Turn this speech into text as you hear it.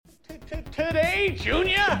Today,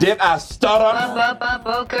 Junior? Did I stutter?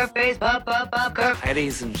 Poker face, poker.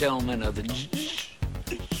 Ladies and gentlemen of the jury.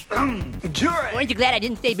 Aren't you glad I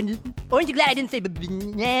didn't say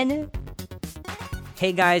banana?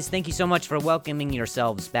 Hey guys, thank you so much for welcoming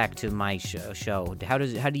yourselves back to my show. How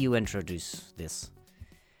do you introduce this?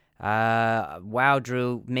 Wow,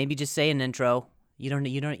 Drew, maybe just say an intro.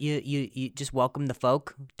 You just welcome the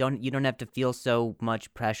folk. You don't have to feel so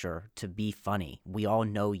much pressure to be funny. We all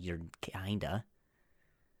know you're kinda.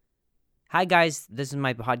 Hi guys, this is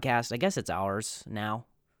my podcast. I guess it's ours now,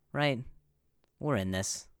 right? We're in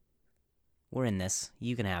this.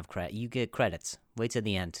 You can have credit. You get credits. Wait till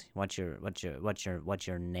the end. Watch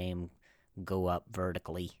your name go up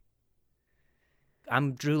vertically.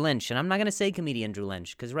 I'm Drew Lynch, and I'm not gonna say comedian Drew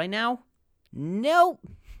Lynch, because right now, nope.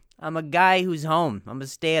 I'm a guy who's home. I'm a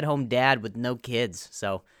stay-at-home dad with no kids.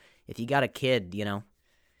 So if you got a kid,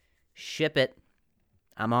 ship it.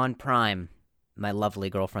 I'm on Prime. My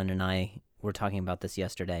lovely girlfriend and I were talking about this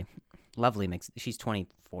yesterday. Lovely mix. She's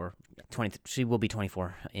 24. She will be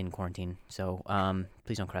 24 in quarantine. So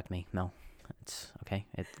please don't correct me, Mel. It's okay.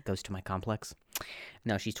 It goes to my complex.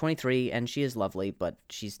 No, she's 23 and she is lovely, but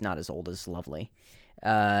she's not as old as lovely.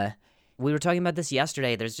 We were talking about this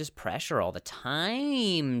yesterday. There's just pressure all the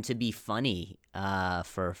time to be funny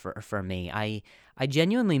for me. I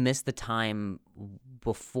genuinely miss the time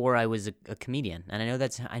before I was a comedian. And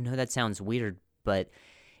I know that sounds weird, but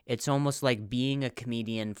it's almost like being a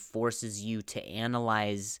comedian forces you to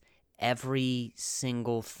analyze every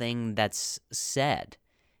single thing that's said.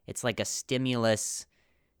 It's like a stimulus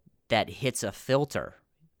that hits a filter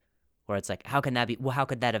where it's like, how can that be? Well, how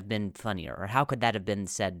could that have been funnier? Or how could that have been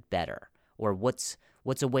said better? Or what's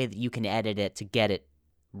a way that you can edit it to get it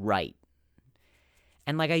right?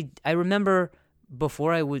 And like I remember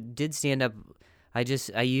before I did stand up, I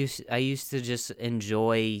used to just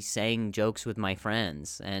enjoy saying jokes with my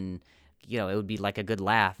friends, and it would be like a good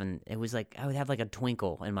laugh, and it was like I would have like a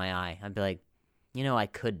twinkle in my eye. I'd be like, I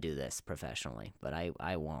could do this professionally, but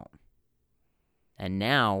I won't. And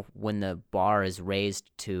now when the bar is raised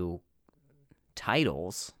to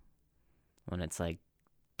titles, when it's like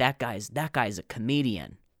that guy's a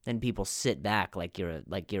comedian, then people sit back like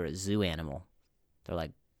you're a zoo animal. They're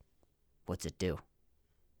like, what's it do?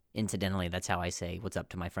 Incidentally, that's how I say what's up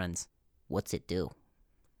to my friends. What's it do?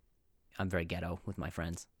 I'm very ghetto with my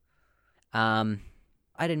friends. I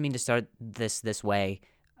didn't mean to start this way,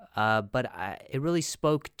 but it really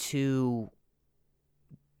spoke to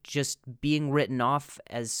just being written off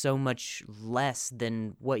as so much less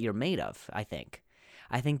than what you're made of, I think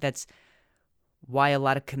that's why a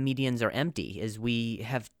lot of comedians are empty, is we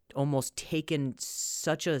have almost taken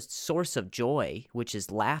such a source of joy, which is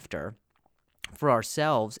laughter, for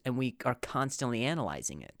ourselves, and we are constantly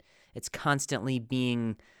analyzing it. It's constantly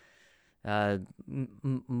being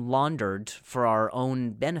laundered for our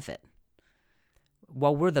own benefit.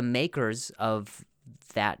 While we're the makers of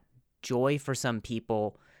that joy for some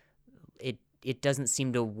people, it doesn't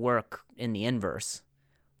seem to work in the inverse,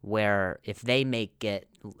 where if they make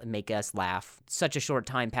us laugh, such a short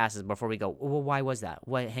time passes before we go, well, why was that?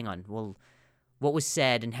 Hang on. Well, what was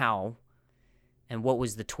said and how, and what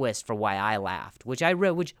was the twist for why I laughed? Which I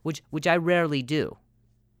rarely do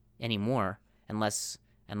anymore, unless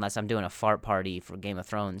I'm doing a fart party for Game of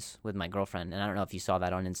Thrones with my girlfriend. And I don't know if you saw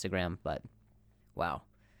that on Instagram, but wow,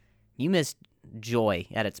 you missed joy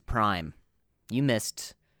at its prime. You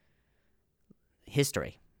missed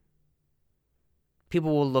history.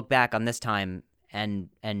 People will look back on this time and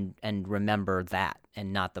remember that,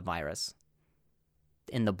 and not the virus.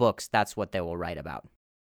 In the books, that's what they will write about.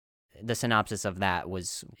 The synopsis of that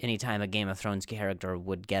was, anytime a Game of Thrones character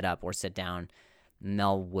would get up or sit down,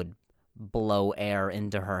 Mel would blow air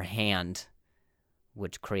into her hand,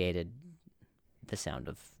 which created the sound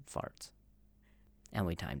of farts. And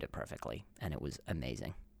we timed it perfectly, and it was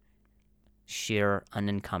amazing. Sheer,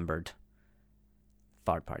 unencumbered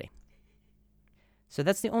fart party. So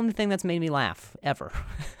that's the only thing that's made me laugh, ever.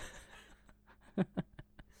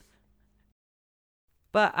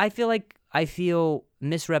 But I feel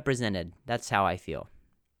misrepresented. That's how I feel.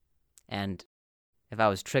 And if I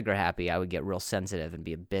was trigger happy, I would get real sensitive and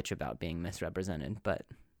be a bitch about being misrepresented. But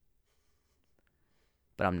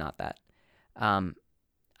I'm not that. I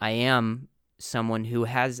am someone who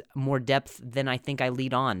has more depth than I think I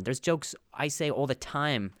lead on. There's jokes I say all the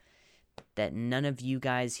time that none of you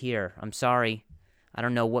guys hear. I'm sorry. I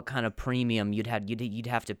don't know what kind of premium you'd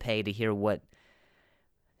have to pay to hear what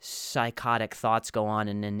psychotic thoughts go on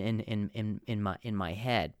in my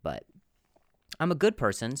head, but I'm a good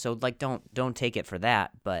person, so like don't take it for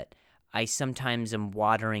that. But I sometimes am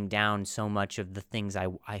watering down so much of the things I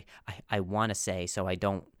want to say, so I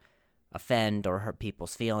don't offend or hurt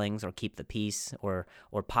people's feelings or keep the peace or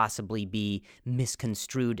possibly be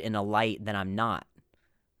misconstrued in a light that I'm not,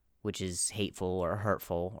 which is hateful or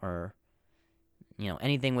hurtful or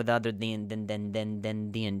anything with other than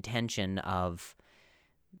the intention of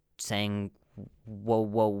saying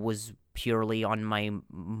what was purely on my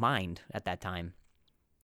mind at that time,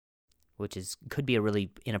 which could be a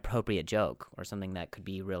really inappropriate joke or something that could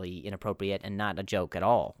be really inappropriate and not a joke at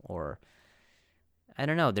all, or I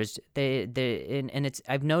don't know. There's and it's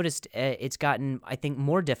I've noticed it's gotten, I think,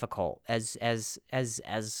 more difficult as the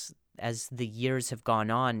years have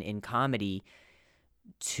gone on in comedy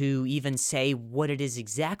to even say what it is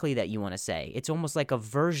exactly that you want to say. It's almost like a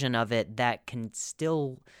version of it that can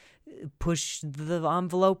still push the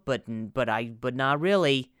envelope, but not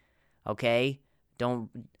really. Okay, don't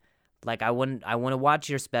I want to watch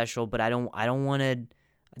your special, but I don't want to.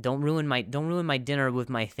 Don't ruin my dinner with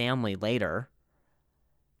my family later.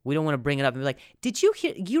 We don't want to bring it up and be like, did you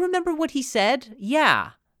hear? You remember what he said?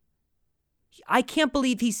 Yeah. I can't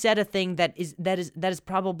believe he said a thing that is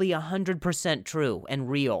probably 100% true and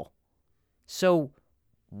real. So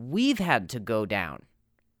we've had to go down.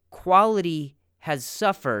 Quality has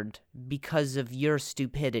suffered because of your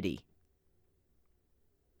stupidity.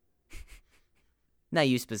 Not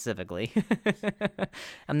you specifically.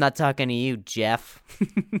 I'm not talking to you, Jeff,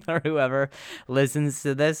 or whoever listens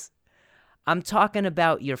to this. I'm talking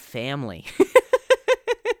about your family.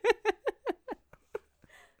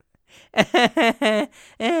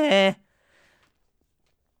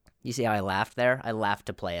 You see how I laughed there? I laughed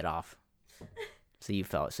to play it off. So you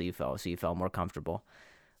felt more comfortable.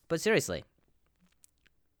 But seriously,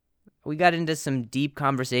 we got into some deep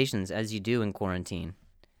conversations, as you do in quarantine.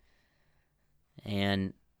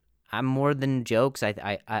 And I'm more than jokes.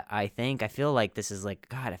 I think I feel like this is like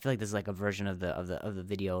a version of the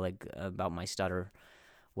video like about my stutter,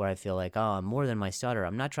 where I feel like, oh, I'm more than my stutter.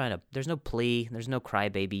 I'm not trying to. There's no plea. There's no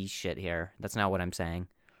crybaby shit here. That's not what I'm saying.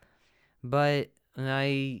 But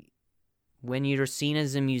when you're seen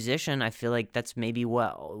as a musician, I feel like that's maybe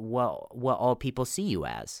what all people see you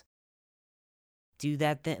as. Do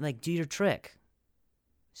that thing, like do your trick.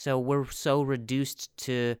 So we're so reduced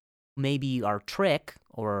to maybe our trick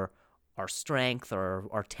or our strength or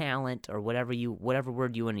our talent or whatever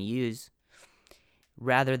word you want to use,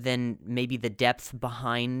 rather than maybe the depth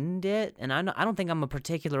behind it. And I don't think I'm a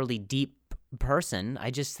particularly deep person.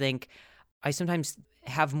 I just think I sometimes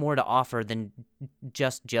have more to offer than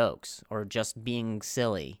just jokes or just being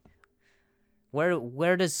silly.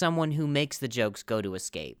 Where does someone who makes the jokes go to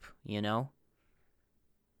escape,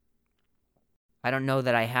 I don't know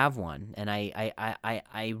that I have one, and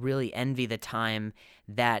I really envy the time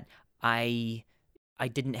that I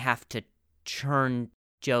didn't have to churn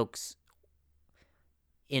jokes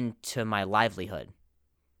into my livelihood,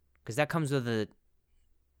 because that comes with a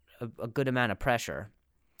good amount of pressure.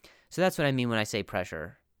 So that's what I mean when I say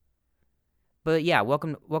pressure. But yeah,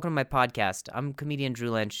 welcome to my podcast. I'm comedian Drew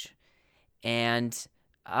Lynch, and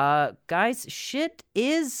guys, shit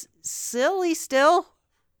is silly still.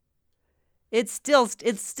 It's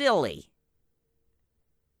silly.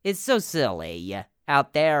 It's so silly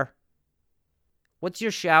out there. What's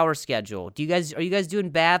your shower schedule? Are you guys doing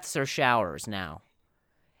baths or showers now?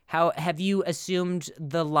 How have you assumed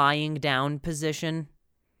the lying down position?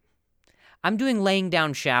 I'm doing laying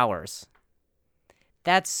down showers.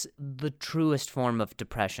 That's the truest form of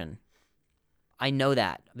depression. I know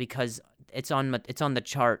that because it's on the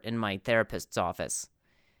chart in my therapist's office.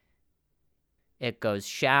 It goes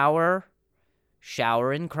shower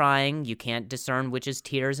and crying, you can't discern which is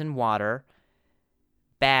tears and water,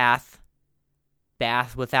 bath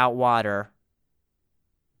without water,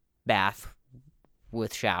 bath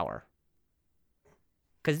with shower.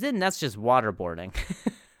 Because then that's just waterboarding.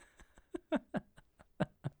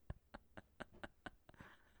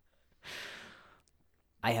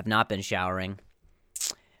 I have not been showering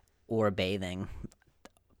or bathing.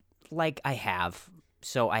 Like I have.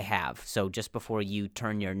 So just before you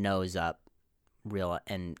turn your nose up, real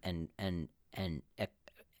and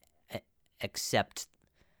accept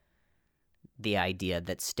the idea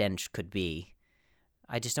that stench could be.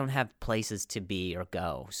 I just don't have places to be or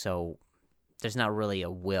go, so there's not really a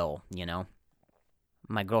will,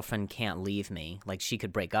 My girlfriend can't leave me. Like, she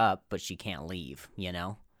could break up, but she can't leave,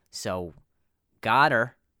 So, got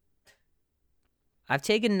her. I've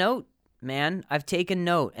taken note, man. I've taken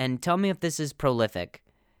note, and tell me if this is prolific.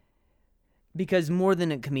 Because more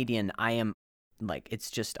than a comedian, I am it's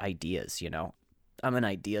just ideas, I'm an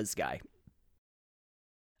ideas guy.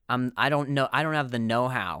 I don't know. I don't have the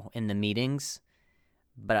know-how in the meetings,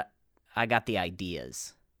 but I got the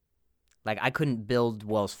ideas. Like, I couldn't build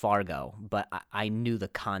Wells Fargo, but I knew the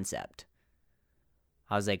concept.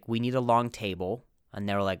 I was like, we need a long table. And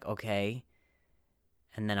they were like, okay.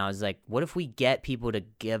 And then I was like, what if we get people to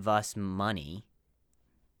give us money?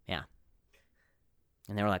 Yeah.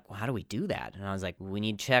 And they were like, well, how do we do that? And I was like, we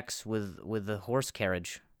need checks with the horse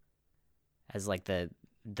carriage as like the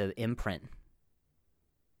imprint.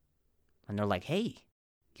 And they're like, hey,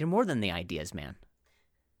 you're more than the ideas, man.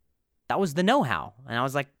 That was the know-how. And I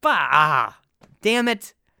was like, damn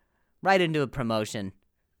it. Right into a promotion.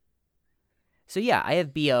 So yeah, I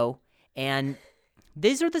have BO, and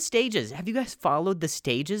these are the stages. Have you guys followed the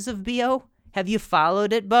stages of BO? Have you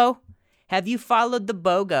followed it, Bo? Have you followed the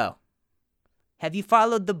BOGO? Have you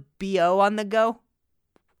followed the BO on the go?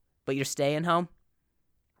 But you're staying home?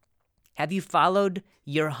 Have you followed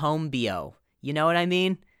your home BO? You know what I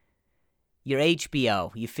mean? Your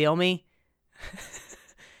HBO. You feel me?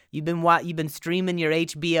 You've been streaming your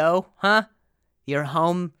HBO, huh? Your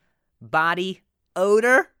home body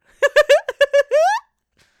odor?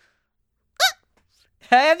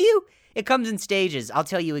 Have you? It comes in stages. I'll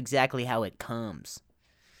tell you exactly how it comes.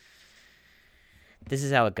 This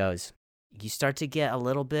is how it goes. You start to get a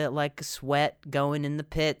little bit like a sweat going in the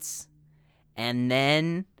pits, and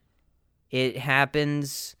then it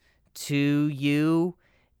happens to you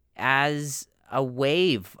as a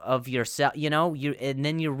wave of yourself, you know, and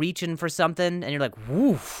then you're reaching for something, and you're like,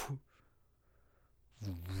 woof.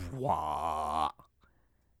 Wah.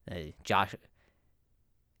 Josh,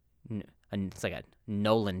 it's like a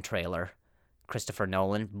Nolan trailer. Christopher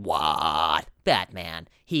Nolan. What? Batman.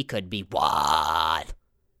 He could be what?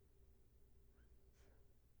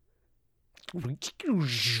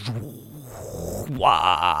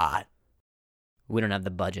 What? We don't have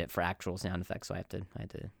the budget for actual sound effects, so I have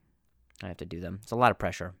to do them. It's a lot of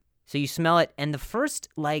pressure. So you smell it, and the first,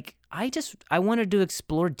 like, I wanted to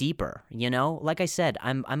explore deeper, you know? Like I said,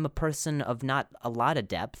 I'm a person of not a lot of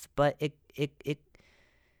depth, but it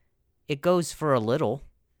goes for a little.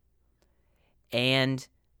 And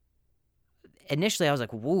initially I was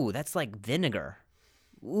like, woo, that's like vinegar.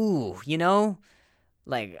 Ooh, you know?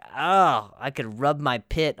 Like, oh, I could rub my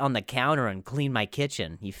pit on the counter and clean my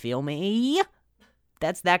kitchen. You feel me?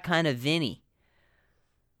 That's that kind of Vinny.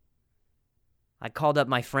 I called up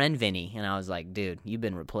my friend Vinny, and I was like, dude, you've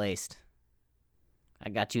been replaced. I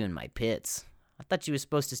got you in my pits. I thought you were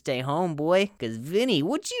supposed to stay home, boy, because Vinny,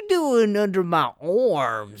 what you doing under my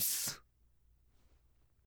arms?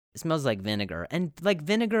 It smells like vinegar, and like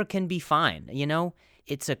vinegar can be fine, you know?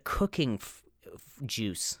 It's a cooking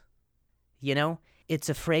juice, you know? It's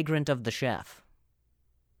a fragrant of the chef.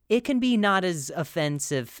 It can be not as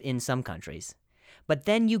offensive in some countries, but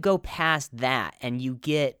then you go past that, and you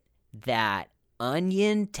get that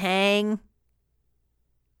onion tang.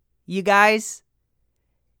 You guys,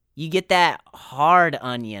 you get that hard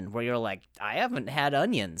onion where you're like, I haven't had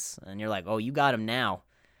onions, and you're like, oh, you got them now.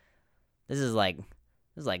 This is like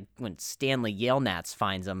when Stanley Yelnats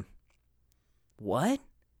finds them. What?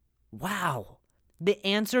 Wow. The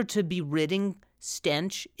answer to beridding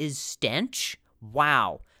stench is stench?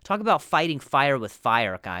 Wow. Talk about fighting fire with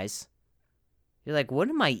fire, guys. You're like, what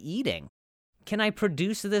am I eating? Can I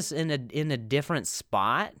produce this in a different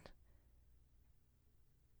spot?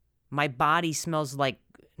 My body smells like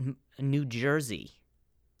New Jersey.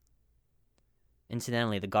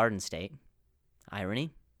 Incidentally, the Garden State.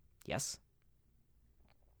 Irony? Yes.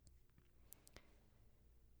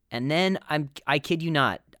 And then I kid you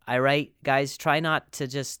not. I write, guys, try not to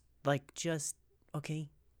just okay,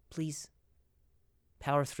 please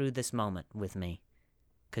power through this moment with me.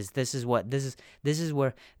 Cuz this is where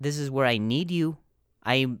I need you.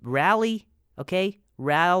 I rally, okay?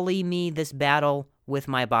 Rally me this battle with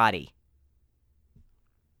my body.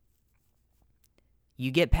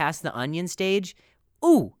 You get past the onion stage,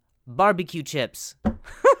 ooh, barbecue chips.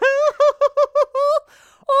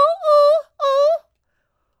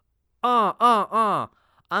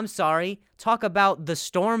 I'm sorry. Talk about the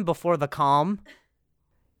storm before the calm.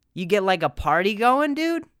 You get like a party going,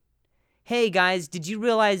 dude? Hey guys, did you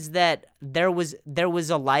realize that there was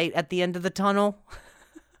a light at the end of the tunnel?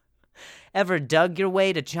 Ever dug your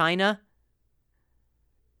way to China?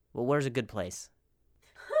 Well, where's a good place?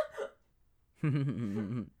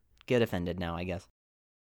 Get offended now, I guess.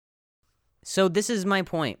 So this is my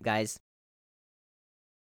point, guys.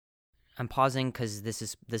 I'm pausing because this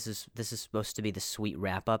is supposed to be the sweet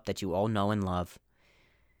wrap up that you all know and love.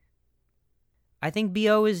 I think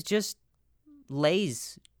BO is just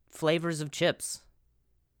Lay's flavors of chips.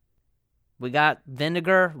 We got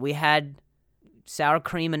vinegar. We had sour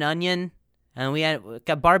cream and onion, and we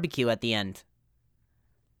got barbecue at the end.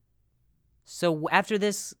 So after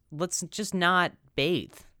this, let's just not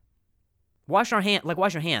bathe. Wash your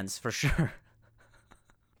hands for sure.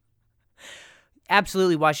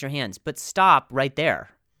 Absolutely wash your hands, but stop right there.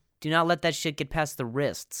 Do not let that shit get past the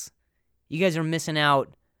wrists. You guys are missing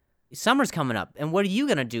out. Summer's coming up, and what are you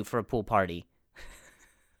gonna do for a pool party?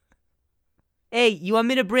 Hey, you want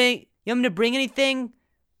me to bring anything?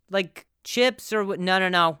 Like chips or what?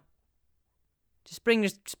 No. Just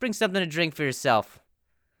bring something to drink for yourself.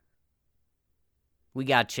 We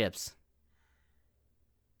got chips.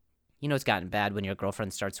 You know it's gotten bad when your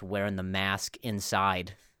girlfriend starts wearing the mask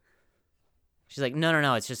inside. She's like,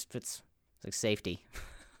 no, it's like safety.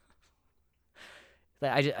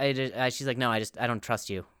 She's like, no, I don't trust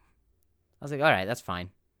you. I was like, all right, that's fine.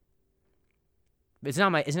 It's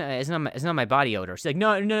not my body odor. She's like,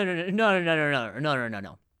 no.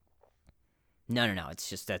 It's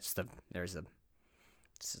just it's the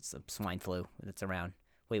swine flu that's around.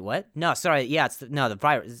 Wait, what? No, sorry. Yeah, the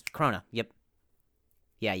virus. It's Corona. Yep.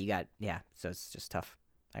 Yeah, so it's just tough.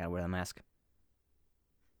 I gotta wear the mask.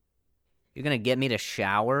 You're gonna get me to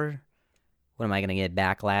shower? What am I gonna get,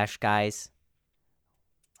 backlash, guys?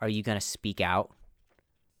 Are you gonna speak out?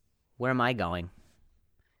 Where am I going?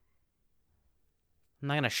 I'm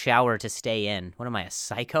not gonna shower to stay in. What am I, a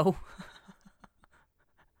psycho?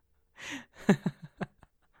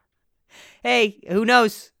 Hey, who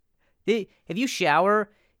knows? If you shower,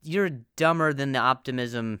 you're dumber than the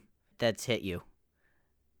optimism that's hit you.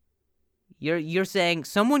 You're saying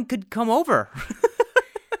someone could come over.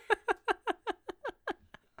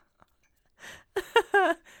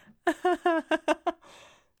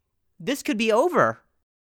 This could be over.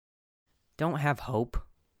 Don't have hope.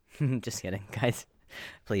 Just kidding, guys.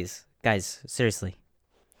 Please, guys, seriously.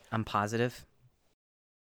 I'm positive.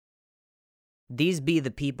 These be the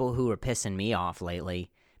people who are pissing me off lately.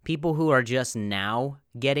 People who are just now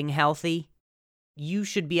getting healthy. You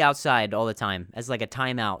should be outside all the time. As like a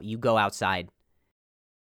timeout, you go outside.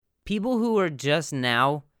 People who are just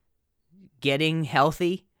now getting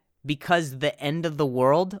healthy because the end of the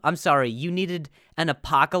world. I'm sorry, you needed an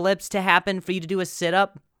apocalypse to happen for you to do a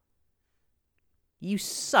sit-up? You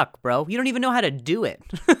suck, bro. You don't even know how to do it.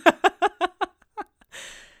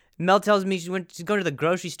 Mel tells me she's going to the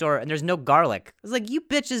grocery store and there's no garlic. I was like, you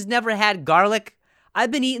bitches never had garlic.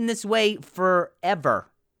 I've been eating this way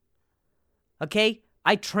forever. Okay?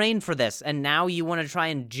 I trained for this, and now you want to try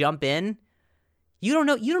and jump in? You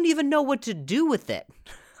don't even know what to do with it.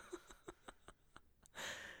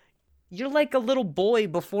 You're like a little boy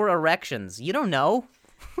before erections. You don't know.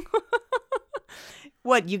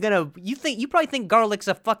 What, you probably think garlic's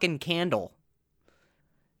a fucking candle.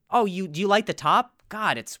 Oh, do you like the top?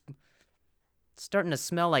 God, it's starting to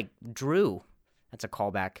smell like Drew. That's a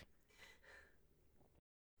callback.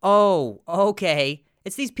 Oh, okay.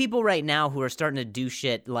 It's these people right now who are starting to do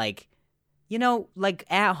shit like, like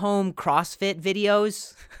at-home CrossFit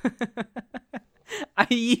videos.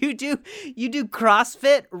 You do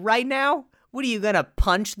CrossFit right now? What are you gonna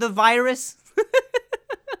punch the virus?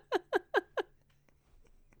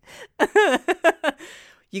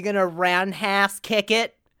 You gonna roundhouse kick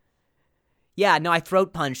it? Yeah, no, I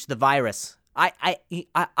throat punched the virus. I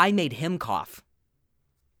made him cough.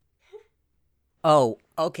 Oh,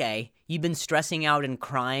 okay. You've been stressing out and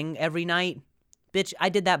crying every night? Bitch, I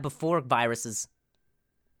did that before viruses.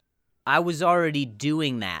 I was already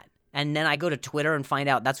doing that. And then I go to Twitter and find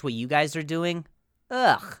out that's what you guys are doing?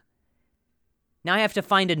 Ugh. Now I have to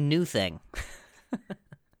find a new thing.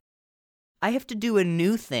 I have to do a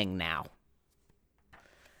new thing now.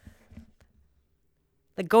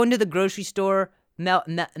 Like going to the grocery store,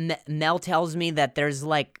 Mel tells me that there's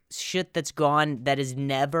like shit that's gone that is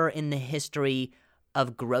never in the history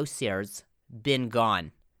of grocers been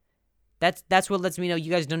gone. That's what lets me know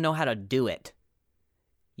you guys don't know how to do it.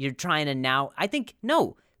 You're trying to now, I think,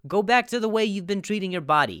 no, go back to the way you've been treating your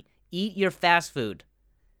body. Eat your fast food.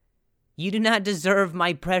 You do not deserve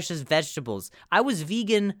my precious vegetables. I was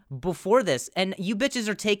vegan before this, and you bitches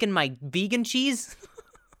are taking my vegan cheese?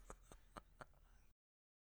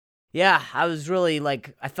 Yeah, I was really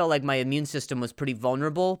I felt like my immune system was pretty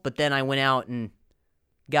vulnerable, but then I went out and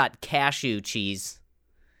got cashew cheese.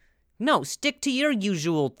 No, stick to your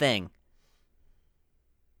usual thing.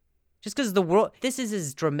 Just because this is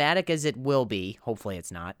as dramatic as it will be. Hopefully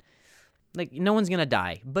it's not. Like, no one's gonna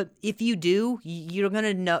die. But if you do, you're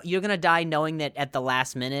gonna die knowing that at the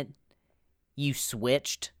last minute, you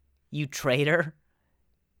switched. You traitor.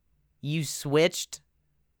 You switched.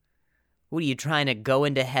 What are you trying to go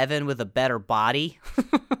into heaven with a better body?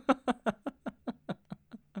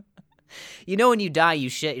 You know when you die, you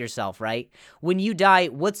shit yourself, right? When you die,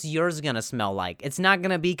 what's yours gonna smell like? It's not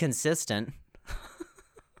gonna be consistent.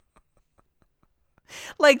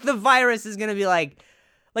 Like the virus is gonna be like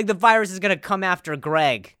the virus is gonna come after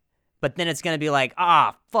Greg, but then it's gonna be like,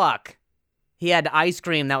 ah, fuck. He had ice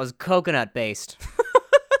cream that was coconut based.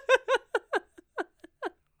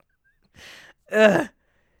 Ugh.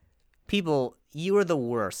 People, you are the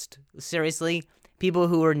worst. Seriously, people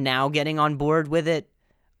who are now getting on board with it,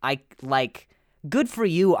 good for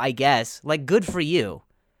you, I guess. Like, good for you.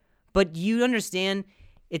 But you understand,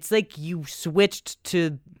 it's like you switched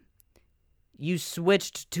to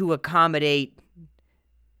accommodate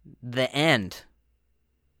the end.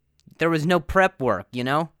 There was no prep work, you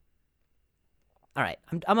know? All right,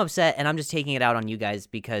 I'm upset, and I'm just taking it out on you guys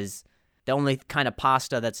because the only kind of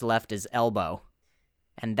pasta that's left is elbow.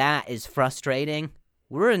 And that is frustrating.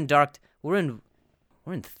 We're in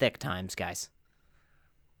thick times, guys.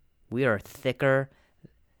 We are thicker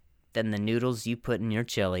than the noodles you put in your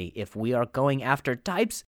chili if we are going after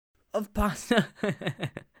types of pasta.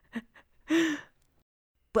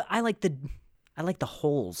 But I like the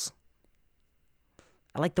holes.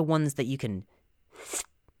 I like the ones that you can.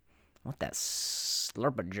 I want that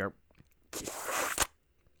slurp jerk.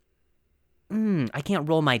 I can't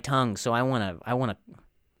roll my tongue, so I want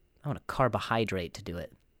a carbohydrate to do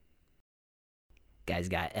it. Guys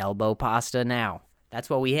got elbow pasta now. That's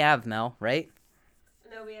what we have, Mel, right?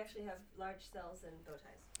 No, we actually have large cells and bow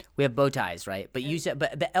ties. We have bow ties, right? But you said,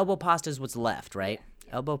 but the elbow pasta is what's left, right?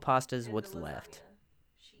 Yeah. Elbow pasta is what's left.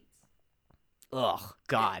 Sheets. Ugh,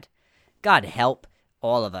 God. God help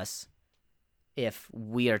all of us if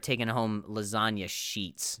we are taking home lasagna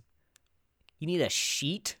sheets. You need a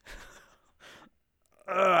sheet?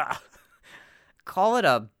 Ugh. Call it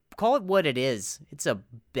what it is. It's a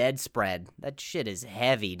bedspread. That shit is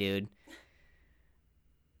heavy, dude.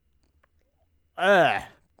 Ugh.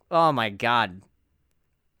 Oh my God.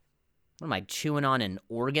 What am I chewing on, an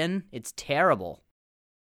organ? It's terrible.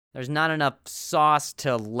 There's not enough sauce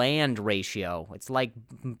to land ratio. It's like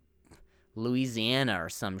Louisiana or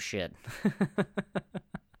some shit.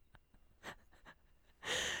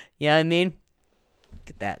 Yeah, I mean,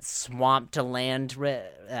 get that swamp to land. All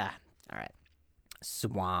right.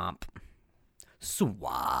 Swamp.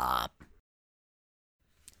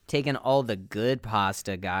 Taking all the good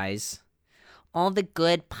pasta, guys. All the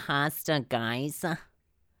good pasta, guys.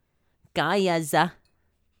 Guys.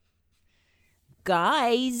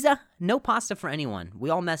 No pasta for anyone. We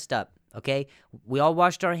all messed up, okay? We all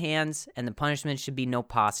washed our hands, and the punishment should be no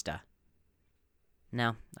pasta.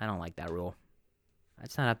 No, I don't like that rule.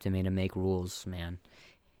 It's not up to me to make rules, man.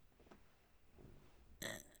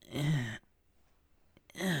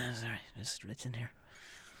 Sorry, it's in here.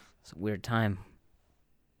 It's a weird time.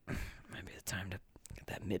 Might be the time to get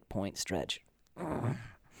that midpoint stretch.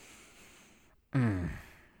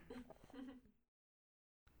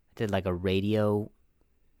 Did like a radio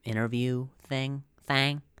interview thing,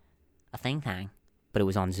 but it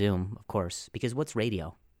was on Zoom, of course, because what's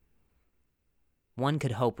radio? One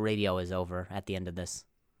could hope radio is over at the end of this.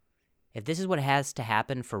 If this is what has to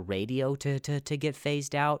happen for radio to get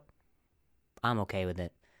phased out, I'm okay with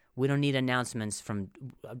it. We don't need announcements from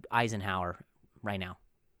Eisenhower right now.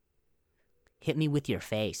 Hit me with your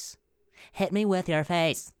face. Hit me with your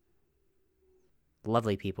face.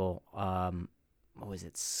 Lovely people. What was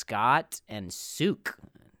it? Scott and Sook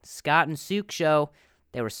show.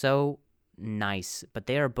 They were so nice, but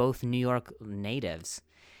they are both New York natives.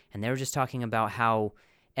 And they were just talking about how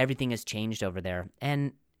everything has changed over there.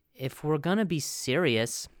 And if we're going to be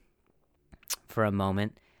serious for a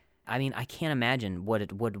moment, I mean, I can't imagine what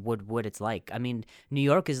it's like. I mean, New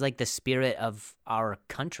York is like the spirit of our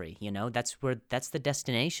country, you know? That's the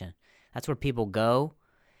destination. That's where people go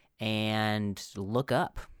and look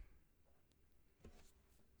up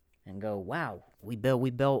and go, wow, we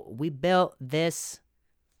built this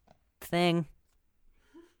thing.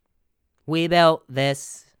 We built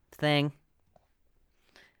this thing.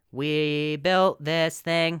 We built this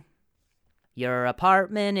thing. Your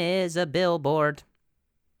apartment is a billboard.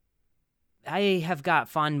 I have got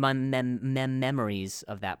fond memories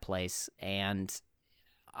of that place, and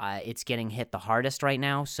it's getting hit the hardest right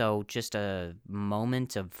now, so just a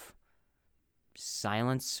moment of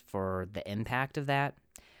silence for the impact of that.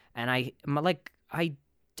 And I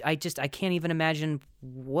can't even imagine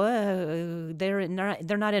what they're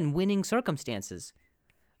not in winning circumstances.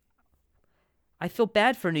 I feel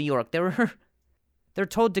bad for New York. They're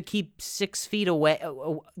told to keep 6 feet away.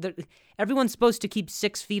 Everyone's supposed to keep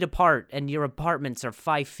 6 feet apart, and your apartments are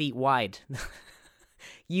 5 feet wide.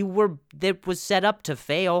 That was set up to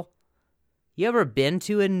fail. You ever been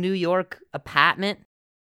to a New York apartment?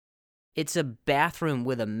 It's a bathroom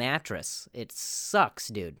with a mattress. It sucks,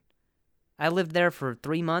 dude. I lived there for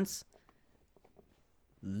 3 months.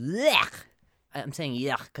 Yuck. I'm saying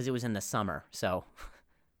yuck because it was in the summer, so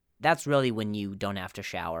that's really when you don't have to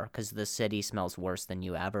shower because the city smells worse than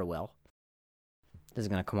you ever will. This is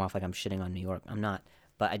going to come off like I'm shitting on New York. I'm not,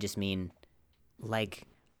 but I just mean, like,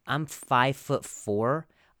 I'm 5'4".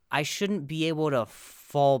 I shouldn't be able to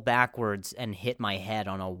fall backwards and hit my head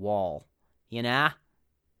on a wall, you know?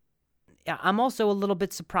 I'm also a little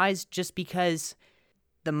bit surprised just because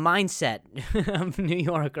the mindset of New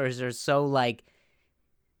Yorkers are so like,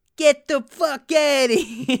 get the fuck out of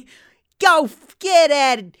here. Go get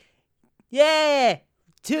at it. Yeah.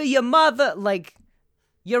 To your mother. Like,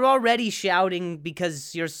 you're already shouting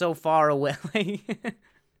because you're so far away.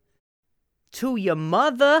 To your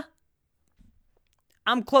mother?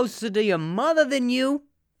 I'm closer to your mother than you.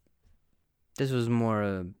 This was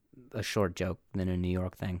more a short joke than a New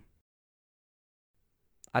York thing.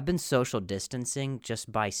 I've been social distancing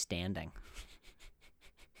just by standing.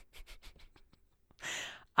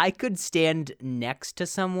 I could stand next to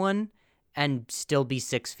someone and still be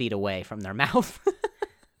 6 feet away from their mouth.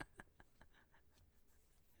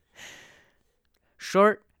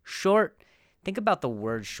 Short. Think about the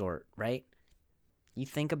word short, right? You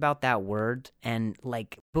think about that word, and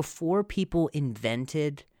like before people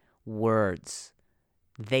invented words,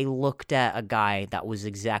 they looked at a guy that was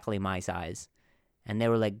exactly my size, and they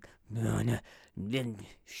were like,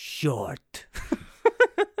 short.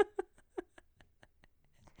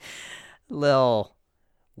 Little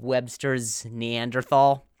Webster's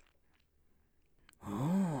Neanderthal.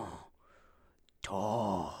 Oh,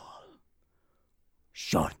 tall.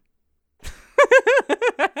 Short.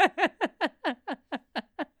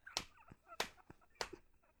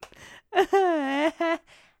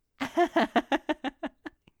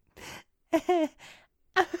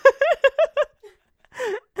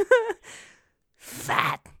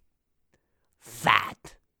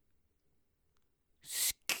 Fat.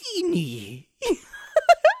 Skinny.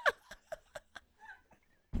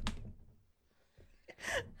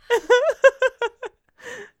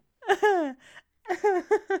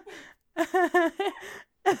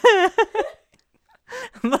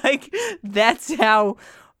 Like, that's how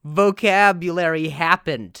vocabulary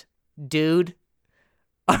happened, dude.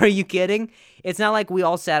 Are you kidding? It's not like we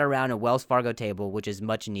all sat around a Wells Fargo table, which is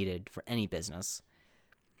much needed for any business,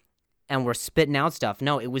 and we're spitting out stuff.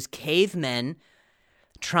 No, it was cavemen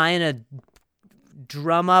trying to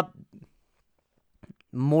drum up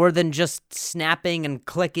more than just snapping and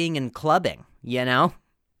clicking and clubbing, you know?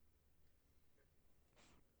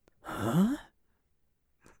 Huh?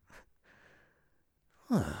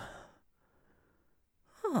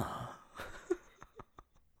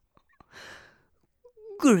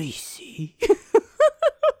 Greasy.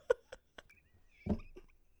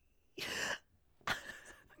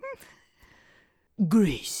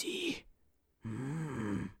 Greasy.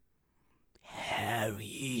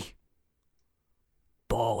 Hairy.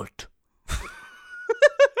 Bald.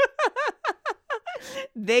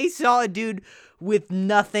 They saw a dude with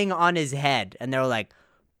nothing on his head, and they were like,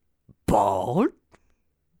 bald?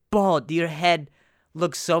 Bald. Your head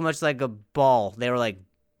looks so much like a ball. They were like,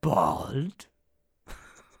 bald?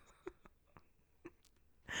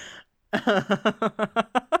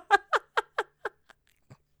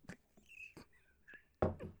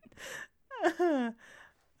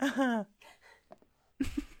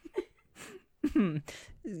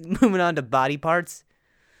 Moving on to body parts.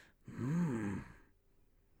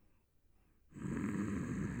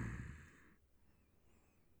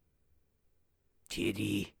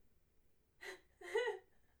 Titty.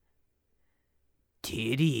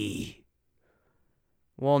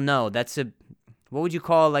 Well, no, that's a, what would you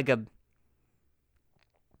call like a,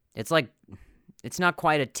 it's like, it's not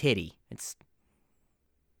quite a titty. It's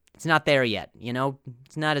not there yet, you know?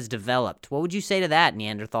 It's not as developed. What would you say to that,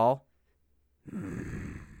 Neanderthal?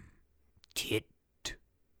 Tit.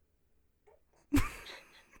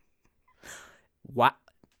 What?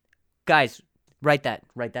 Guys, write that.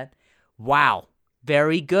 Wow.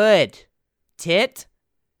 Very good. Tit?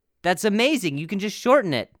 That's amazing. You can just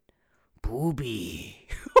shorten it. Booby.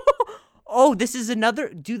 Oh, this is another.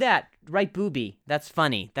 Do that. Write booby. That's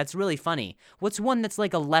funny. That's really funny. What's one that's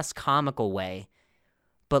like a less comical way?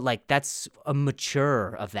 But like that's a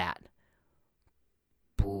mature of that.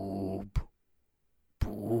 Boob.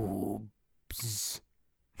 Boobs.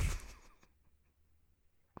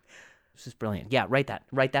 This is brilliant. Yeah, write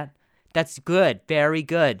that. That's good. Very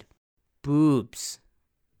good. Boobs.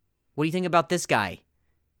 What do you think about this guy?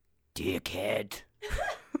 Dickhead.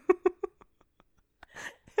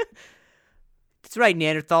 That's right,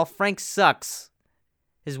 Neanderthal. Frank sucks.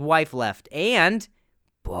 His wife left. And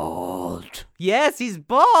bald. Yes, he's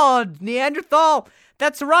bald. Neanderthal.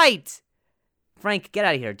 That's right. Frank, get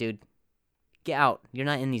out of here, dude. Get out. You're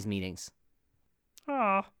not in these meetings.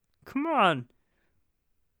 Oh, come on.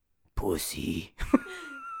 Pussy.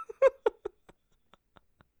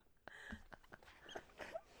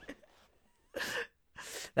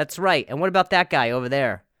 That's right. And what about that guy over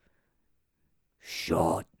there?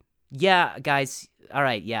 Shut. Yeah, guys. All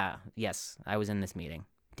right, yeah. Yes, I was in this meeting.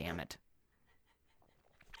 Damn it.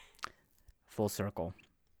 Full circle.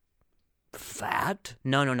 Fat?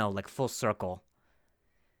 No, like full circle.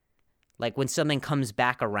 Like when something comes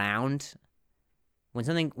back around, when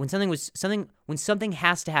something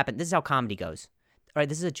has to happen. This is how comedy goes. All right,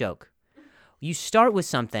 this is a joke. You start with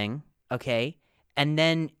something, okay, and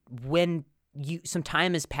then when some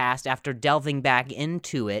time has passed after delving back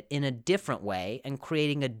into it in a different way and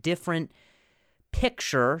creating a different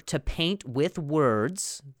picture to paint with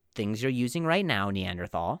words, things you're using right now,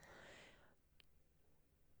 Neanderthal.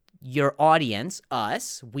 Your audience,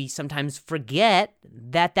 us, we sometimes forget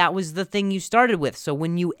that was the thing you started with. So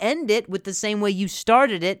when you end it with the same way you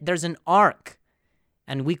started it, there's an arc.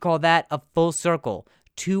 And we call that a full circle.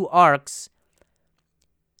 2 arcs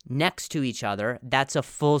next to each other, that's a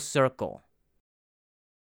full circle.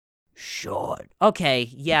 Short. Okay,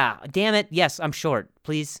 yeah. Damn it. Yes, I'm short.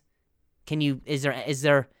 Please. Can you is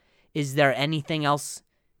there anything else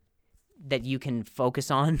that you can focus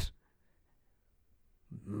on?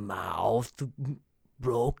 Mouth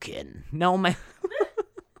broken. No, my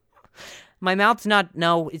mouth's not.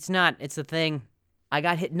 No, it's not. It's a thing. I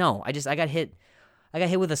got hit. No, I got hit. I got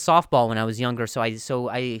hit with a softball when I was younger. So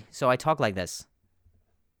I talk like this.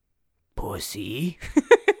 Pussy.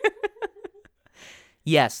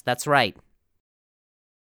 Yes, that's right.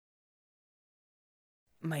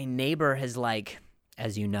 My neighbor has, like,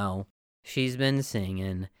 as you know, she's been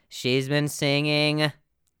singing,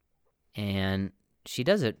 and she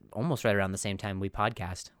does it almost right around the same time we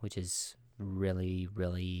podcast, which is really,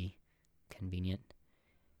 really convenient.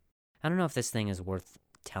 I don't know if this thing is worth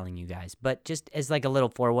telling you guys, but just as like a little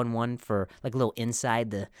 411 for like a little inside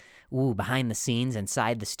the, behind the scenes,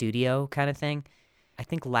 inside the studio kind of thing. I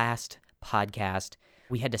think last podcast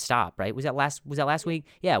we had to stop, right? Was that last week?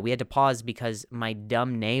 Yeah, we had to pause because my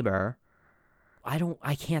dumb neighbor, I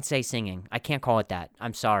can't say singing. I can't call it that.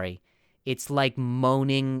 I'm sorry. It's like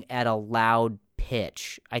moaning at a loud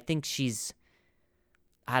pitch. I think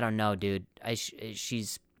I don't know, dude.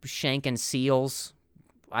 She's shanking seals.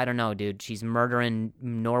 I don't know, dude. She's murdering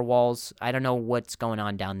narwhals. I don't know what's going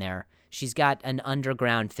on down there. She's got an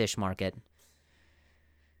underground fish market.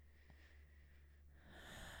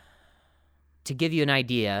 To give you an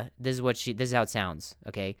idea, this is how it sounds,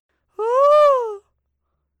 okay?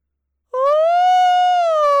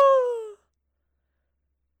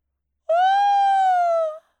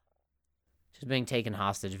 She's being taken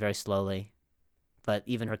hostage very slowly, but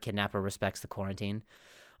even her kidnapper respects the quarantine.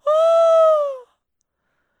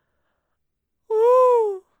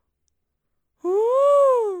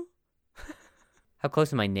 How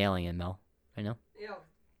close am I nailing it, Mel? Right now? Yeah.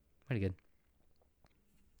 Pretty good.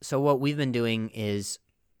 So what we've been doing is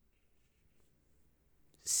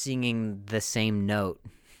singing the same note.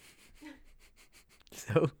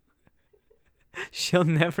 So she'll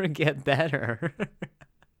never get better.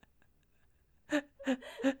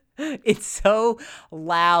 It's so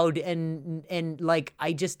loud and like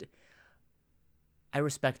I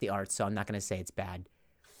respect the arts, so I'm not going to say it's bad.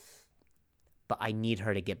 But I need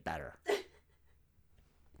her to get better.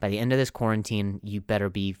 By the end of this quarantine, you better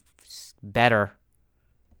be better.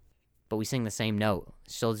 But we sing the same note.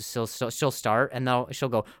 She'll start and then she'll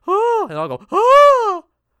go, oh, and I'll go, oh.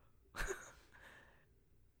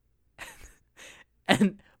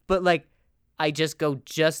 But like I just go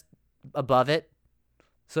just above it.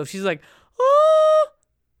 So if she's like, oh,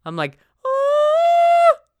 I'm like,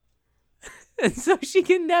 oh. And so she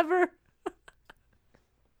can never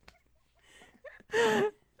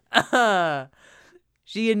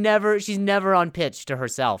she's never on pitch to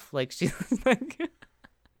herself. Like she's like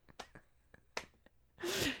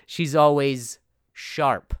she's always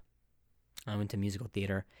sharp. I went to musical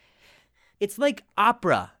theater. It's like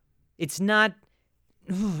opera. It's not.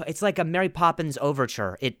 It's like a Mary Poppins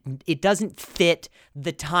overture. It doesn't fit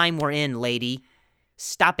the time we're in, lady.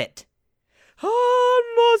 Stop it.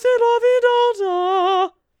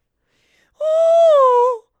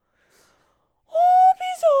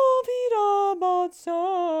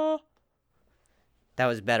 That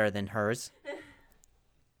was better than hers.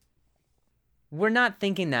 We're not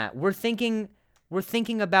thinking that. We're thinking We're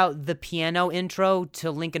thinking about the piano intro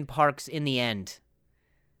to Linkin Park's In the End.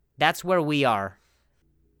 That's where we are.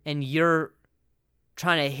 And you're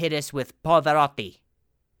trying to hit us with Pavarotti.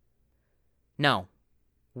 No.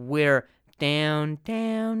 We're down,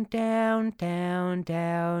 down, down, down,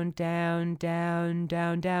 down, down, down,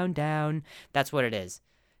 down, down, down. That's what it is.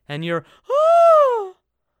 And you're, oh,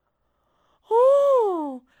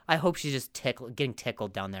 oh. I hope she's just getting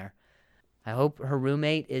tickled down there. I hope her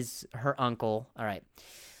roommate is her uncle. All right.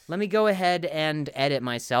 Let me go ahead and edit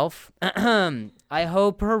myself. I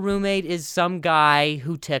hope her roommate is some guy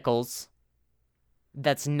who tickles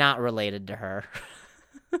that's not related to her.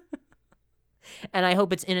 And I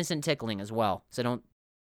hope it's innocent tickling as well.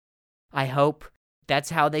 I hope that's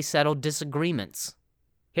how they settled disagreements.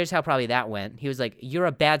 Here's how probably that went. He was like, "You're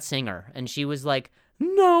a bad singer." And she was like,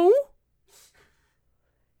 "No."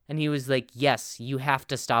 And he was like, "Yes, you have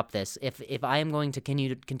to stop this. If I am going to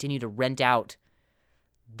continue to rent out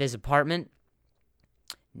this apartment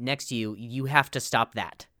next to you, you have to stop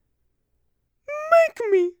that." Make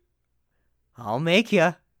me. I'll make you.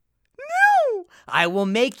 No, I will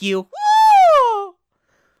make you. Woo!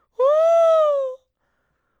 Woo!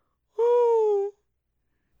 Woo!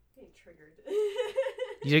 Getting triggered.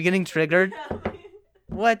 You're getting triggered?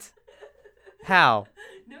 What? How?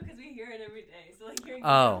 No, because we hear it every day. So like hearing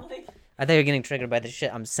Oh. like, I thought you were getting triggered by the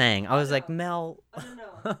shit I'm saying. I was like, Mel. oh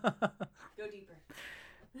no. Go deeper.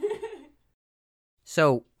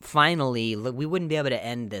 So finally, we wouldn't be able to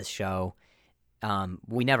end this show.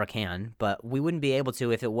 We never can, but we wouldn't be able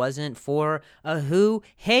to if it wasn't for Who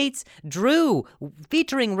Hates Drew,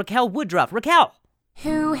 featuring Raquel Woodruff. Raquel!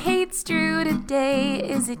 Who hates Drew today?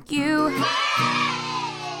 Is it you?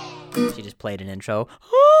 She just played an intro.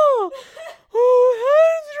 Oh, who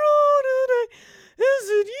hates Drew today? Is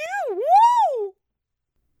it you? Woo!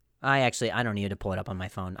 I don't need to pull it up on my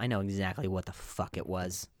phone. I know exactly what the fuck it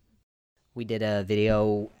was. We did a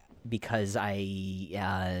video because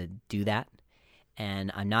I do that.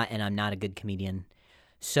 And I'm not a good comedian.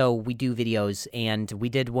 So we do videos, and we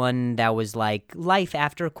did one that was like life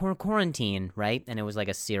after quarantine, right? And it was like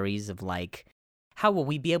a series of like, how will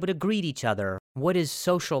we be able to greet each other? What is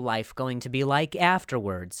social life going to be like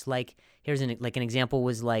afterwards? Like, here's an example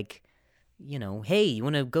was like, you know, hey, you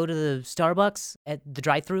want to go to the Starbucks at the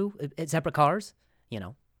drive-thru at separate cars? You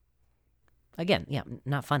know, again, yeah,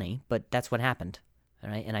 not funny, but that's what happened,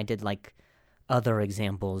 all right? And I did like other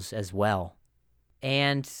examples as well.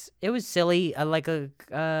 And it was silly. I'm glad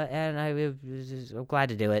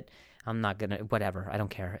to do it. I'm not gonna, whatever. I don't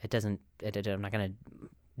care. I'm not gonna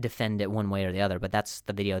defend it one way or the other. But that's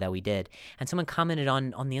the video that we did. And someone commented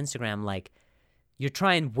on the Instagram like, "You're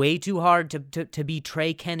trying way too hard to be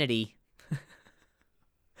Trey Kennedy."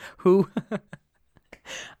 Who?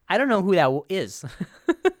 I don't know who that is.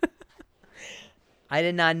 I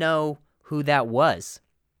did not know who that was.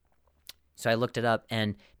 So I looked it up,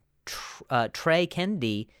 and Trey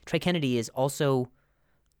Kennedy is also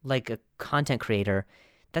like a content creator.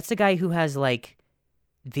 That's the guy who has like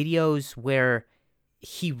videos where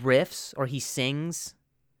he riffs or he sings.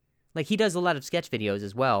 Like he does a lot of sketch videos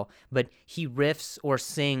as well, but he riffs or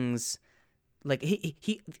sings. Like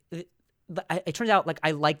it turns out like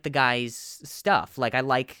I like the guy's stuff. Like I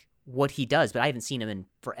like what he does, but I haven't seen him in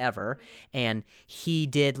forever. And he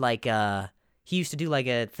did like he used to do like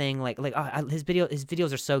a thing his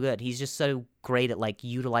videos are so good. He's just so great at like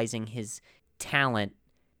utilizing his talent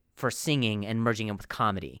for singing and merging it with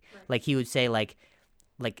comedy. Right. Like he would say like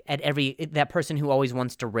at that person who always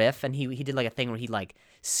wants to riff, and he did like a thing where he'd like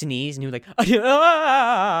sneeze and he would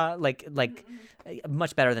like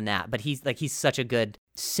much better than that. But he's such a good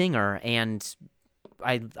singer, and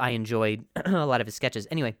I enjoyed a lot of his sketches.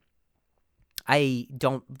 Anyway, I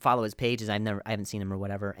don't follow his pages. I haven't seen him or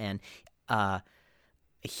whatever, and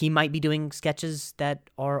he might be doing sketches that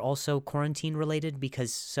are also quarantine related,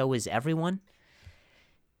 because so is everyone.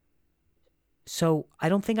 So I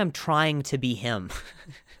don't think I'm trying to be him.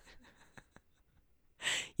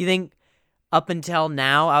 You think up until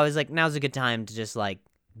now, I was like, now's a good time to just like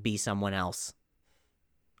be someone else.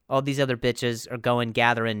 All these other bitches are going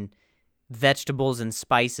gathering vegetables and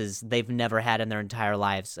spices they've never had in their entire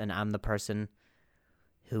lives, and I'm the person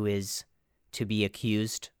who is to be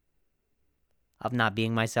accused of not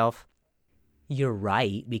being myself. You're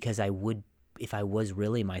right, because I would, if I was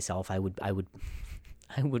really myself, I would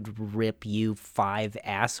rip you 5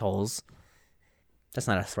 assholes. That's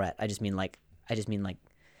not a threat. I just mean like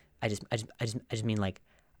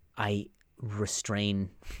I restrain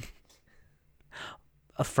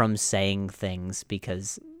from saying things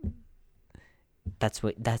because that's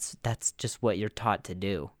just what you're taught to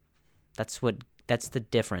do. That's the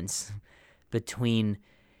difference between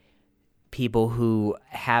people who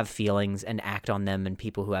have feelings and act on them and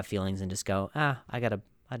people who have feelings and just go, I'll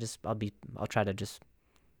just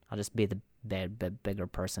be the bigger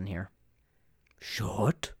person here.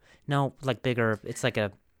 Short? No, like bigger. It's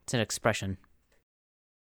an expression.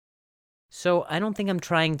 So I don't think I'm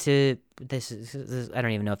trying to, this I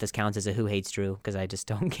don't even know if this counts as a Who Hates Drew, because I just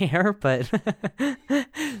don't care, but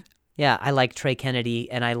yeah, I like Trey Kennedy,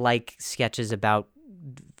 and I like sketches about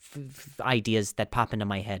ideas that pop into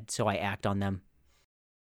my head, so I act on them.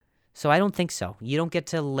 So I don't think so. You don't get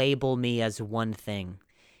to label me as one thing,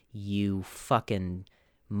 you fucking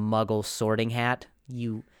muggle sorting hat.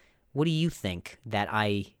 What do you think that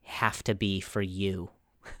I have to be for you?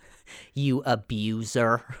 You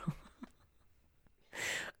abuser.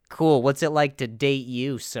 Cool, what's it like to date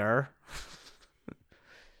you, sir?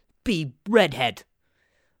 Be redhead.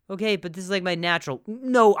 Okay, but this is like my natural.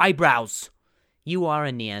 No eyebrows. You are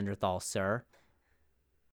a Neanderthal, sir.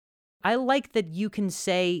 I like that you can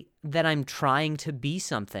say that I'm trying to be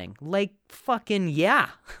something. Like, fucking yeah.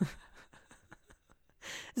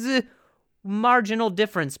 There's a marginal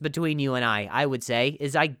difference between you and I would say,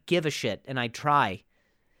 is I give a shit and I try.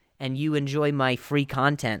 And you enjoy my free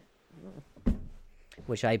content.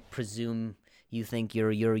 Which I presume you think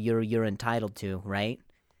you're entitled to, right?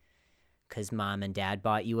 Because mom and dad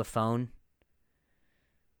bought you a phone.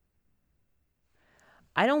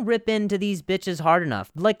 I don't rip into these bitches hard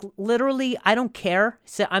enough. Like, literally, I don't care.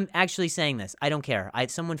 So I'm actually saying this. I don't care. I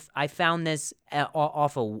found this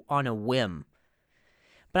on a whim.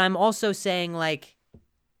 But I'm also saying, like,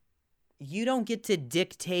 you don't get to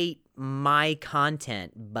dictate my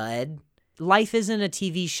content, bud. Life isn't a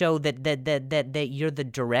TV show that you're the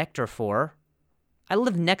director for. I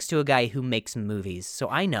live next to a guy who makes movies, so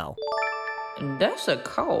I know. That's a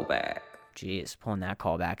callback. Jeez, pulling that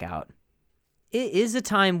callback out. It is a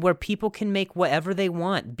time where people can make whatever they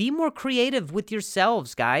want. Be more creative with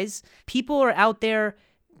yourselves, guys. People are out there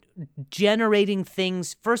generating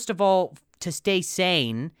things, first of all, to stay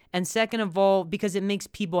sane, and second of all, because it makes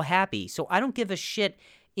people happy. So I don't give a shit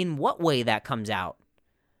in what way that comes out.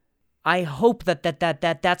 I hope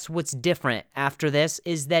that's what's different after this,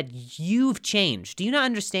 is that you've changed. Do you not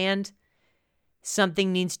understand?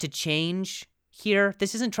 Something needs to change here.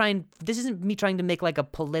 This isn't me trying to make like a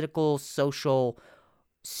political, social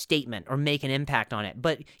statement or make an impact on it.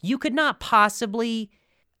 But you could not possibly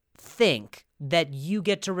think that you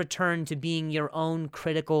get to return to being your own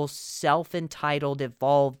critical, self-entitled,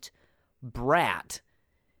 evolved brat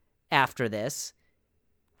after this,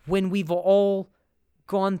 when we've all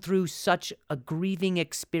gone through such a grieving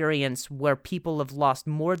experience where people have lost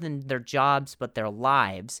more than their jobs but their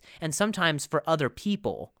lives, and sometimes for other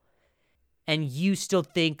people, and you still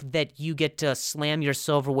think that you get to slam your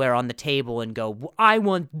silverware on the table and go, I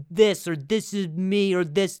want this, or this is me, or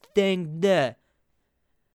this thing, the.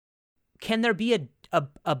 Can there be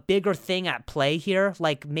a bigger thing at play here?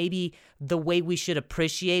 Like maybe the way we should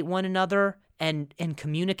appreciate one another and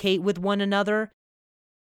communicate with one another?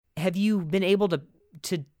 Have you been able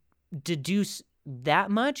to deduce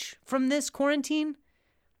that much from this quarantine?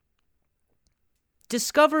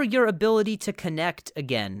 Discover your ability to connect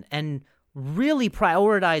again and really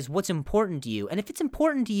prioritize what's important to you. And if it's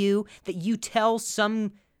important to you that you tell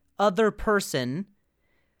some other person,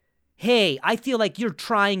 hey, I feel like you're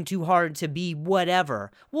trying too hard to be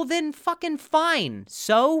whatever, well then fucking fine.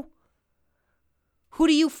 So? Who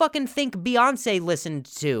do you fucking think Beyonce listened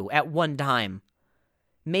to at one time?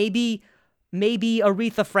 Maybe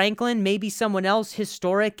Aretha Franklin, maybe someone else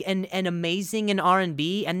historic and amazing in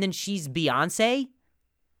R&B, and then she's Beyonce?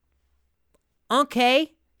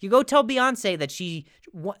 Okay, you go tell Beyonce that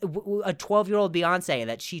a 12-year-old Beyonce,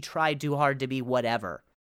 that she tried too hard to be whatever.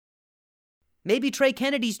 Maybe Trey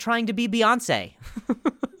Kennedy's trying to be Beyonce.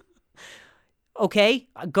 Okay,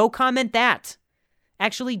 go comment that.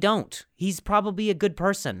 Actually, don't. He's probably a good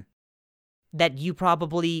person that you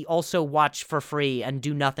probably also watch for free and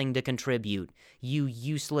do nothing to contribute. You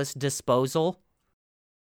useless disposal.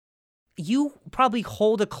 You probably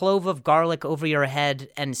hold a clove of garlic over your head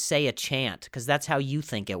and say a chant, because that's how you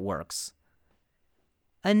think it works.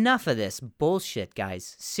 Enough of this bullshit,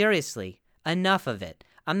 guys. Seriously, enough of it.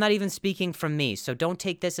 I'm not even speaking from me, so don't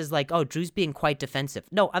take this as like, oh, Drew's being quite defensive.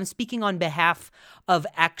 No, I'm speaking on behalf of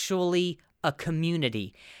actually a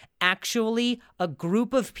community. Actually, a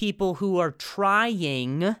group of people who are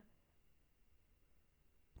trying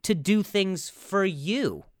to do things for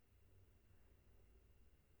you.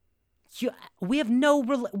 We have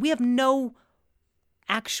no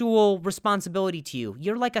actual responsibility to you.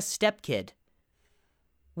 You're like a stepkid.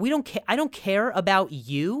 I don't care about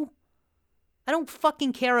you. I don't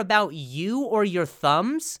fucking care about you or your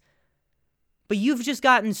thumbs. But you've just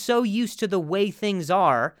gotten so used to the way things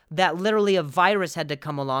are that literally a virus had to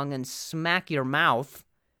come along and smack your mouth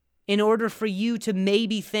in order for you to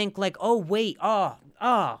maybe think like, oh, wait,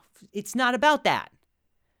 it's not about that.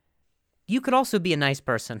 You could also be a nice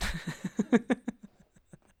person.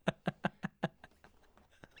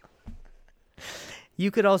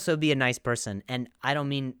 You could also be a nice person. And I don't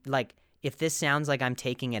mean, like, if this sounds like I'm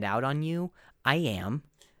taking it out on you, I am.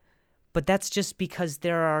 But that's just because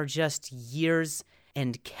there are just years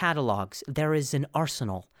and catalogs. There is an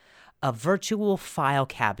arsenal, a virtual file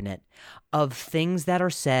cabinet of things that are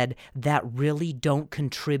said that really don't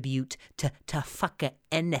contribute to fucking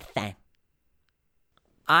anything.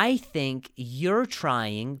 I think you're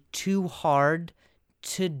trying too hard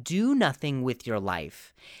to do nothing with your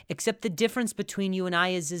life. Except the difference between you and I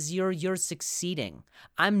is you're succeeding.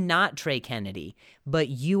 I'm not Trey Kennedy, but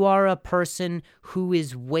you are a person who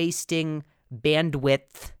is wasting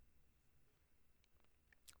bandwidth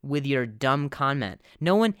with your dumb comment.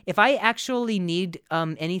 No one, if I actually need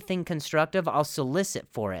anything constructive, I'll solicit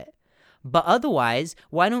for it. But otherwise,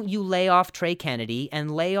 why don't you lay off Trey Kennedy and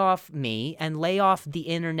lay off me and lay off the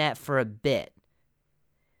internet for a bit?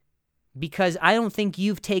 Because I don't think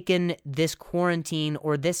you've taken this quarantine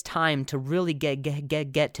or this time to really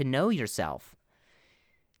get to know yourself.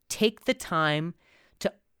 Take the time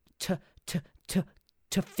to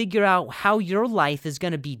figure out how your life is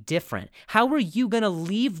going to be different. How are you going to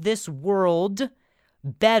leave this world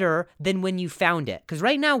better than when you found it? Because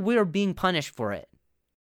right now we're being punished for it.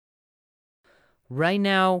 Right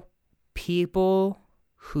now, people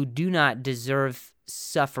who do not deserve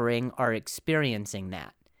suffering are experiencing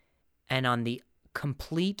that. And on the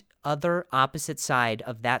complete other opposite side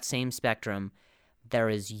of that same spectrum, there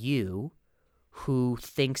is you who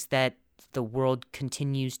thinks that the world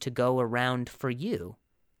continues to go around for you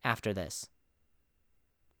after this.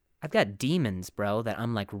 I've got demons, bro, that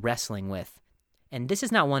I'm like wrestling with. And this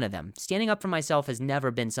is not one of them. Standing up for myself has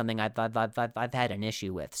never been something I've had an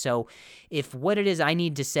issue with. So if what it is I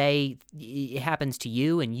need to say it happens to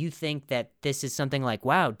you and you think that this is something like,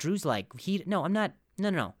 wow, Drew's like, no, I'm not,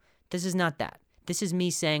 no. This is not that. This is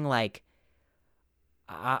me saying like,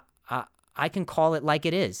 I can call it like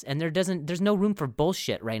it is. And there's no room for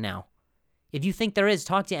bullshit right now. If you think there is,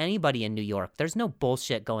 talk to anybody in New York. There's no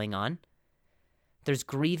bullshit going on. There's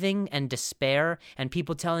grieving and despair and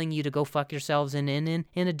people telling you to go fuck yourselves in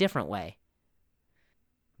a different way.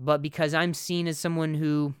 But because I'm seen as someone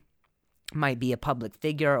who might be a public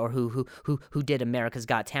figure or who did America's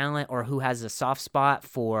Got Talent or who has a soft spot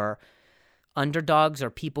for underdogs or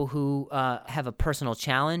people who have a personal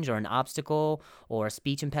challenge or an obstacle or a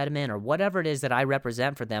speech impediment or whatever it is that I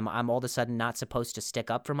represent for them, I'm all of a sudden not supposed to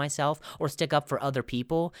stick up for myself or stick up for other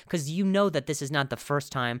people, because you know that this is not the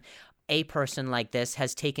first time a person like this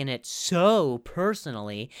has taken it so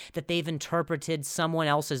personally that they've interpreted someone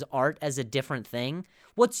else's art as a different thing.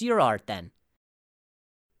 What's your art then?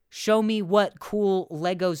 Show me what cool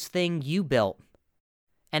Legos thing you built.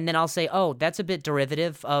 And then I'll say, oh, that's a bit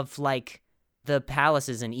derivative of like the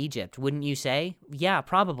palaces in Egypt, wouldn't you say? Yeah,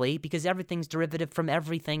 probably, because everything's derivative from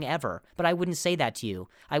everything ever. But I wouldn't say that to you.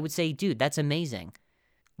 I would say, dude, that's amazing.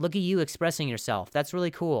 Look at you expressing yourself. That's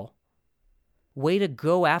really cool. Way to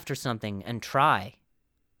go after something and try.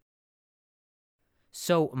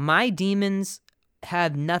 So my demons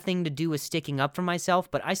have nothing to do with sticking up for myself,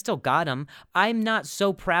 but I still got them. I'm not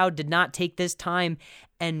so proud to not take this time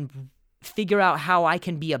and figure out how I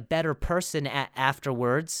can be a better person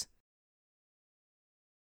afterwards.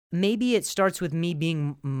 Maybe it starts with me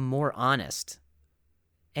being more honest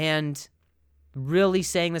and really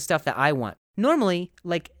saying the stuff that I want. Normally,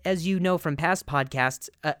 like, as you know from past podcasts,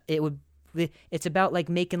 it's about like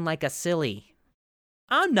making like a silly.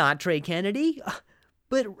 I'm not Trey Kennedy,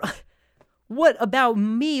 but what about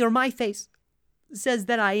me or my face says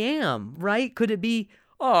that I am, right? Could it be,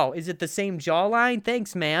 oh, is it the same jawline?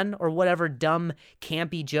 Thanks, man. Or whatever dumb,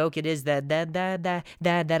 campy joke it is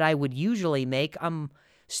that I would usually make. I'm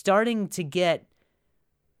starting to get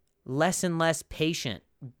less and less patient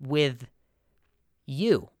with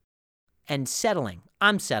you and settling.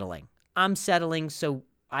 I'm settling so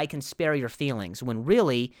I can spare your feelings when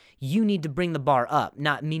really you need to bring the bar up,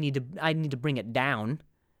 not me I need to bring it down.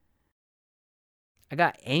 I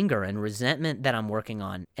got anger and resentment that I'm working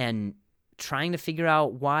on and trying to figure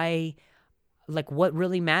out why, like, what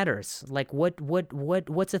really matters. Like,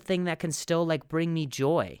 what's a thing that can still like bring me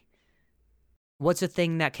joy? What's a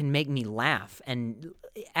thing that can make me laugh and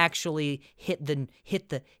actually hit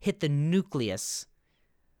the nucleus,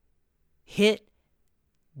 hit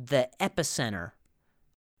the epicenter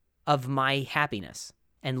of my happiness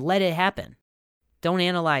and let it happen. Don't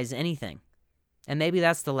analyze anything. And maybe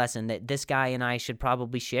that's the lesson that this guy and I should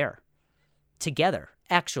probably share together,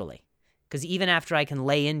 actually. Because even after I can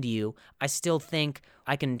lay into you, I still think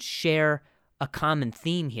I can share a common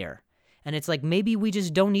theme here. And it's like, maybe we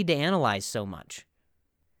just don't need to analyze so much.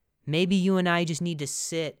 Maybe you and I just need to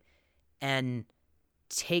sit and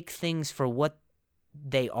take things for what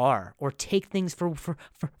they are, or take things for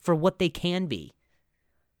what they can be.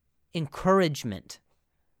 Encouragement,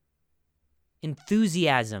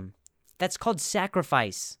 enthusiasm, that's called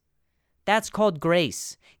sacrifice. That's called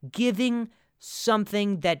grace. Giving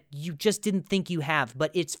something that you just didn't think you have,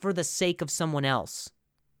 but it's for the sake of someone else.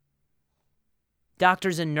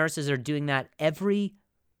 Doctors and nurses are doing that every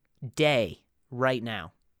day right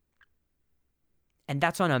now. And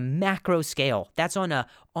that's on a macro scale. That's on a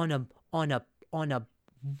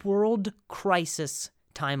world crisis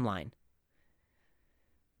timeline.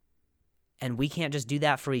 And we can't just do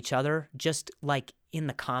that for each other, just like in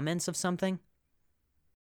the comments of something.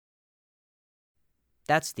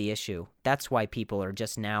 That's the issue. That's why people are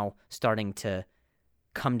just now starting to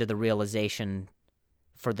come to the realization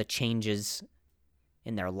for the changes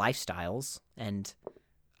in their lifestyles. And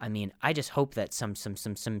I mean, I just hope that some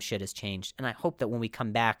shit has changed. And I hope that when we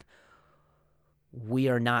come back, we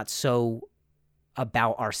are not so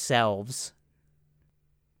about ourselves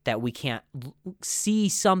that we can't see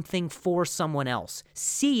something for someone else.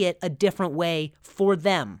 See it a different way for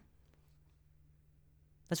them.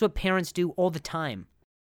 That's what parents do all the time.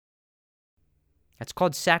 That's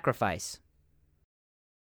called sacrifice.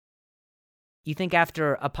 You think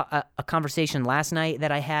after a conversation last night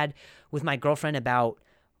that I had with my girlfriend about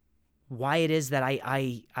why it is that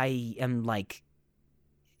I am like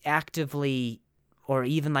actively or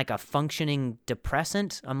even like a functioning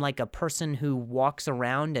depressant. I'm like a person who walks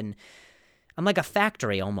around and I'm like a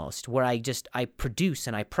factory almost, where I produce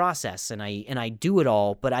and I process and I do it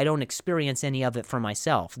all, but I don't experience any of it for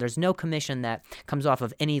myself. There's no commission that comes off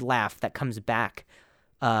of any laugh that comes back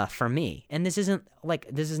for me. And this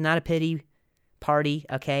is not a pity party,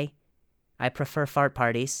 okay? I prefer fart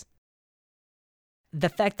parties. The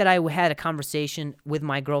fact that I had a conversation with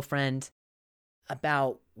my girlfriend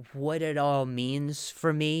about what it all means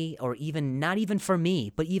for me, or even not even for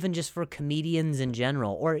me, but even just for comedians in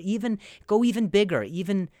general, or even go even bigger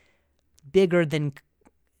than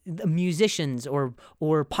musicians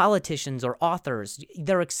or politicians or authors.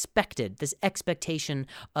 They're expected, this expectation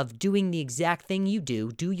of doing the exact thing you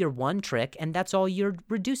do your one trick, and that's all you're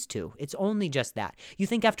reduced to. It's only just that. You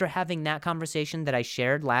think after having that conversation that I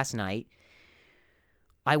shared last night,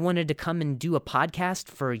 I wanted to come and do a podcast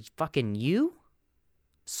for fucking you?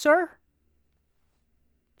 Sir?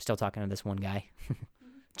 Still talking to this one guy.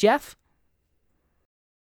 Jeff?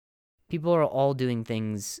 People are all doing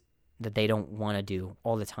things that they don't want to do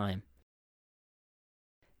all the time.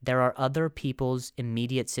 There are other people's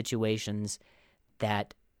immediate situations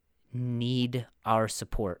that need our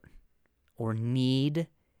support or need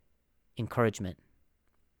encouragement.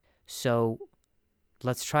 So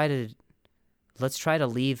let's try to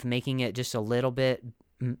leave making it just a little bit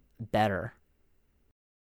better.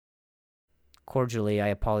 Cordially, I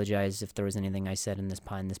apologize if there was anything I said in this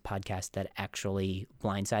podcast that actually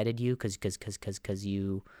blindsided you, because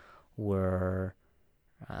you were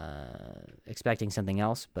expecting something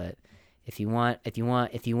else. But if you want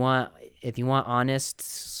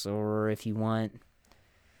honest, or if you want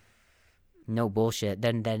no bullshit,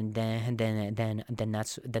 then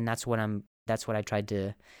that's what I tried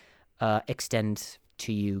to extend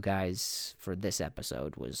to you guys for this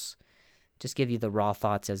episode, was just give you the raw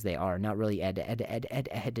thoughts as they are, not really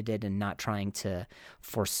edited, and not trying to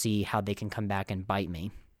foresee how they can come back and bite me.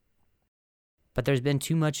 But there's been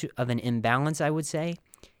too much of an imbalance, I would say,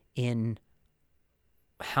 in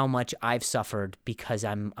how much I've suffered because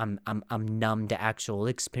I'm numb to actual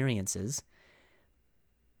experiences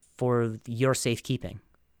for your safekeeping.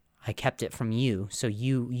 I kept it from you so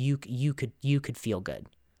you could feel good.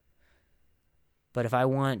 But if I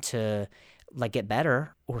want to get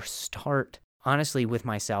better or start honestly with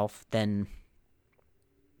myself, then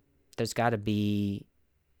there's got to be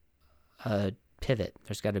a pivot.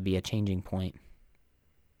 There's got to be a changing point.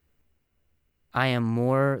 I am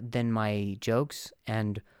more than my jokes,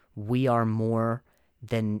 and we are more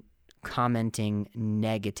than commenting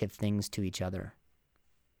negative things to each other.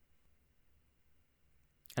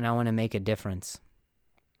 And I want to make a difference.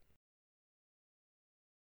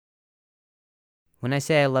 When I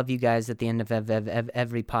say I love you guys at the end of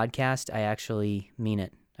every podcast, I actually mean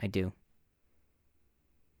it. I do.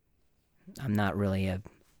 I'm not really a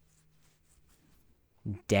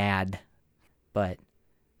dad, but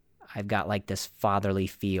I've got like this fatherly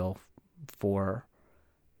feel for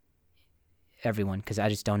everyone, because I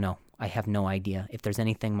just don't know. I have no idea. If there's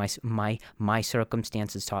anything my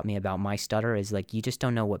circumstances taught me about my stutter is like you just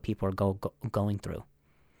don't know what people are going through.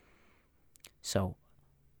 So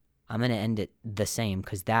I'm going to end it the same,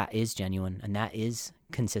 because that is genuine and that is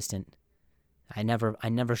consistent. I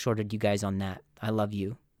never shorted you guys on that. I love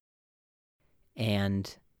you.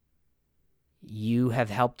 And you have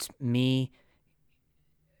helped me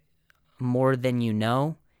more than you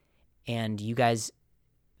know. And you guys,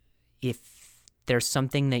 if there's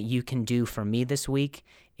something that you can do for me this week,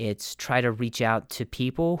 it's try to reach out to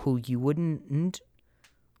people who you wouldn't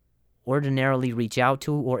ordinarily reach out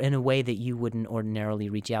to, or in a way that you wouldn't ordinarily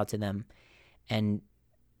reach out to them, and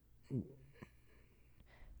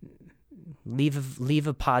leave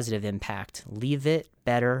a positive impact. Leave it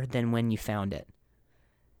better than when you found it,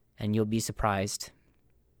 and you'll be surprised.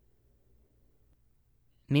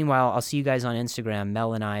 Meanwhile, I'll see you guys on Instagram.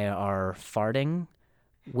 Mel and I are farting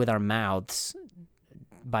with our mouths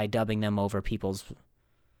by dubbing them over people's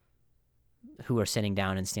who are sitting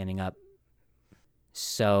down and standing up.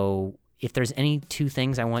 So if there's any two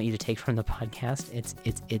things I want you to take from the podcast,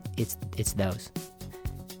 it's those.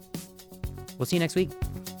 We'll see you next week.